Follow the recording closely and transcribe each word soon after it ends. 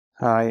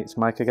Hi, it's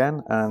Mike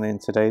again, and in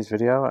today's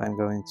video I'm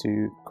going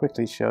to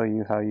quickly show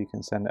you how you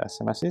can send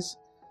SMSs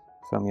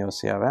from your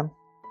CRM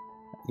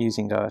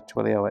using our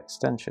Twilio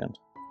extension.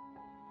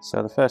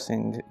 So the first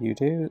thing you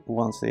do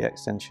once the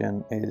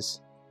extension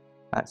is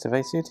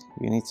activated,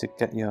 you need to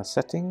get your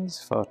settings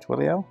for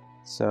Twilio.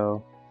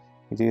 So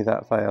you do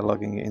that via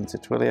logging into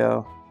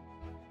Twilio,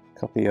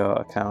 copy your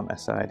account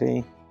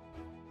SID,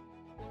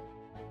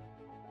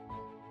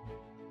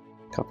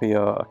 copy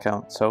your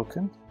account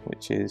token,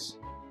 which is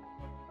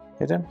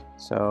hidden,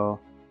 so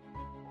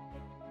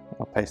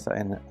I'll paste that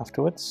in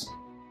afterwards,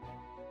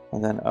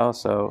 and then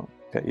also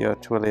get your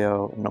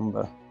Twilio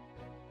number.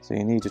 So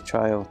you need a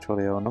trial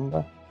Twilio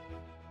number,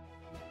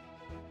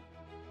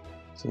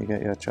 so you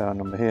get your trial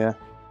number here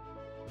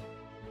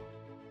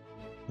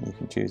and you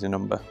can choose a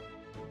number,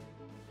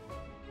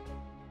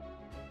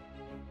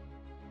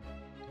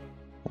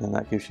 and then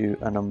that gives you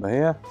a number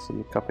here, so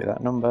you copy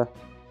that number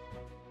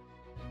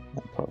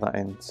and put that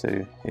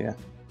into here.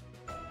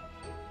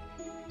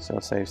 So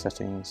save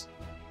settings.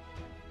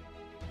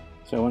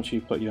 So once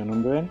you put your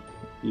number in,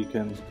 you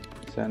can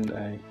send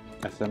a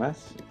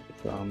SMS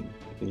from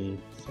the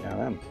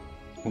CRM,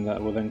 and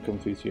that will then come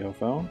through to your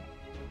phone.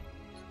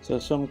 So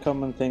some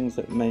common things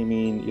that may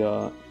mean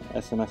your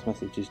SMS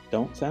messages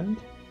don't send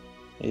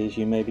is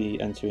you may be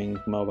entering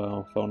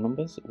mobile phone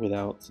numbers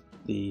without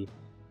the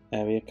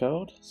area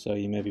code. So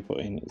you may be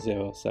putting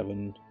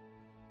 07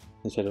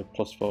 instead of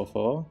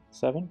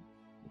 +447.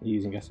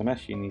 Using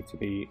SMS, you need to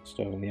be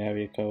storing the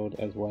area code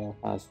as well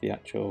as the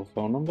actual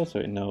phone number, so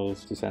it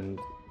knows to send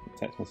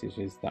text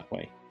messages that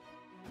way.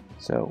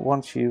 So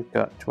once you've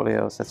got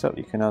Twilio set up,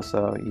 you can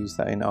also use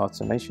that in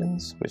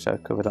automations, which I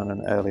covered on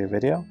an earlier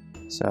video.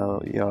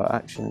 So your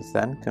actions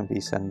then can be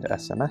send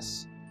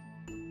SMS.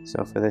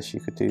 So for this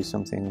you could do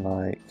something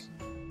like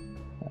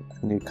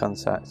a new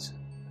contact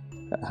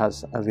that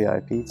has a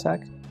VIP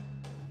tag,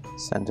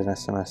 send an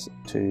SMS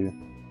to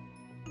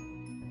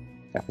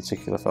a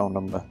particular phone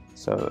number.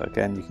 So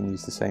again, you can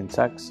use the same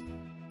tags.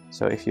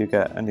 So if you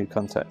get a new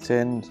contact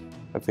in,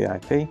 a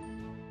VIP,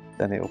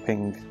 then it will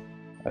ping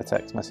a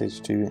text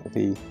message to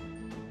the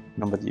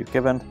number that you've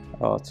given,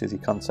 or to the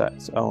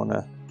contact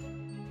owner,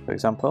 for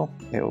example.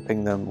 It will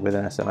ping them with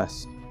an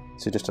SMS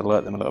to just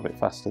alert them a little bit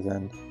faster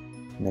than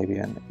maybe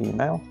an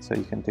email. So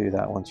you can do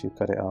that once you've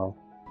got it all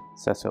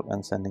set up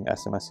and sending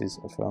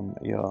SMSs from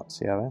your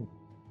CRM.